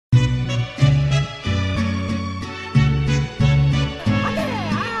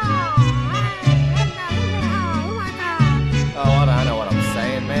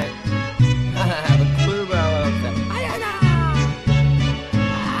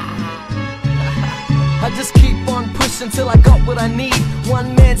just keep on pushing till I got what I need.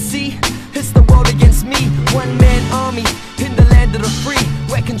 One man see, it's the world against me. One man army in the land of the free.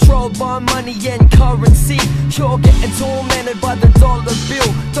 We're controlled by money and currency. You're getting tormented by the dollar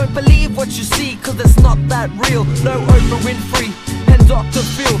bill. Don't believe what you see, cause it's not that real. No Oprah Winfrey and Dr.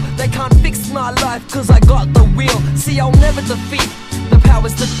 Phil, they can't fix my life cause I got the wheel. See, I'll never defeat the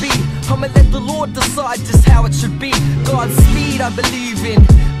powers that be. I'ma let the Lord decide just how it should be. God's speed I believe in,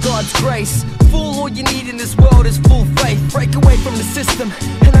 God's grace. Fool, all you need in this world is full faith. Break away from the system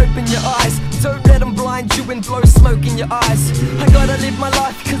and open your eyes. Don't let them blind you and blow smoke in your eyes. I gotta live my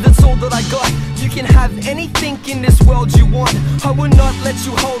life cause that's all that I got. You can have anything in this world you want. I will not let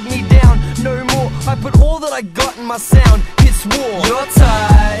you hold me down, no more. I put all that I got in my sound, it's war. You're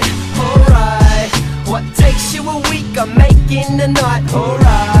tired, alright. What takes you a week, I'm making a night.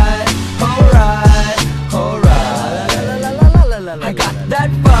 Alright, alright, alright. I got that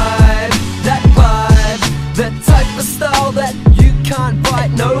vibe, the type of style that you can't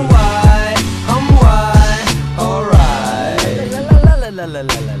bite. No why, I'm why, alright.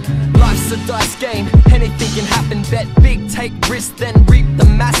 Life's a dice game, anything can happen. Bet big, take risks, then reap the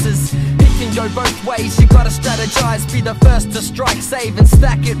masses. It can go both ways, you gotta strategize. Be the first to strike, save and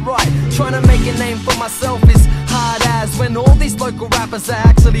stack it right. Trying to make a name for myself is hard as, when all these local rappers are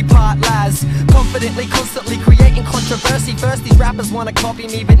actually part lads. Confidently, constantly creating controversy. First these rappers wanna copy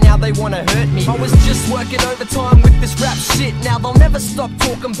me, but now they wanna hurt me. I was just working overtime with this rap shit. Now they'll never stop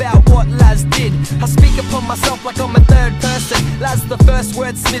talking about what Laz did. I speak upon myself like I'm a third person. Laz the first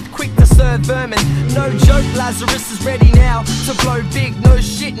wordsmith, quick to serve vermin. No joke, Lazarus is ready now to blow big. No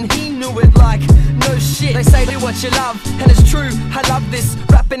shit, and he knew it like no shit. They say do what you love, and it's true, I love this.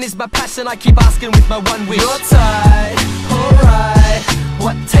 Rapping is my passion, I keep asking with my one wish. You're tired, alright.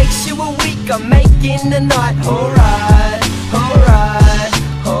 What takes you a week, I'm making a night. Alright, alright,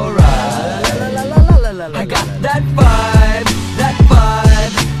 alright. I got that vibe,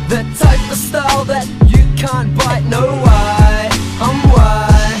 the type of style that you can't bite. No why, I'm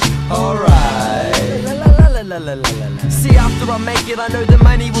why, alright. See, after I make it, I know the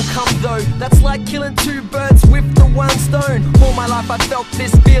money will come though. That's like killing two birds with the one stone. All my life I felt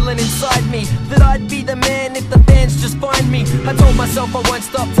this feeling inside me, that I'd be the man if the fans just find me. I told myself I won't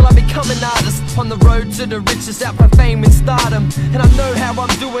stop till I become an artist, on the road to the riches, out for fame and stardom. And I know how I'm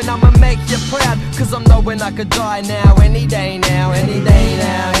doing, I'ma make you proud, cause I'm knowing I could die now, any day now, any day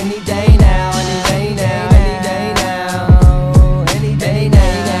now, any day now, any day now, any day now, any day now, any day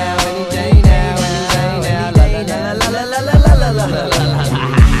now, any day now,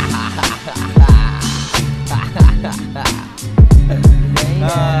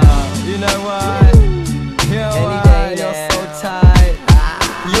 you know what? You're so tight.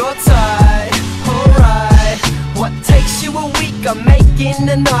 You're tight, alright. What takes you a week, I'm making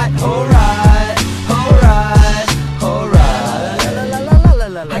a night. Alright.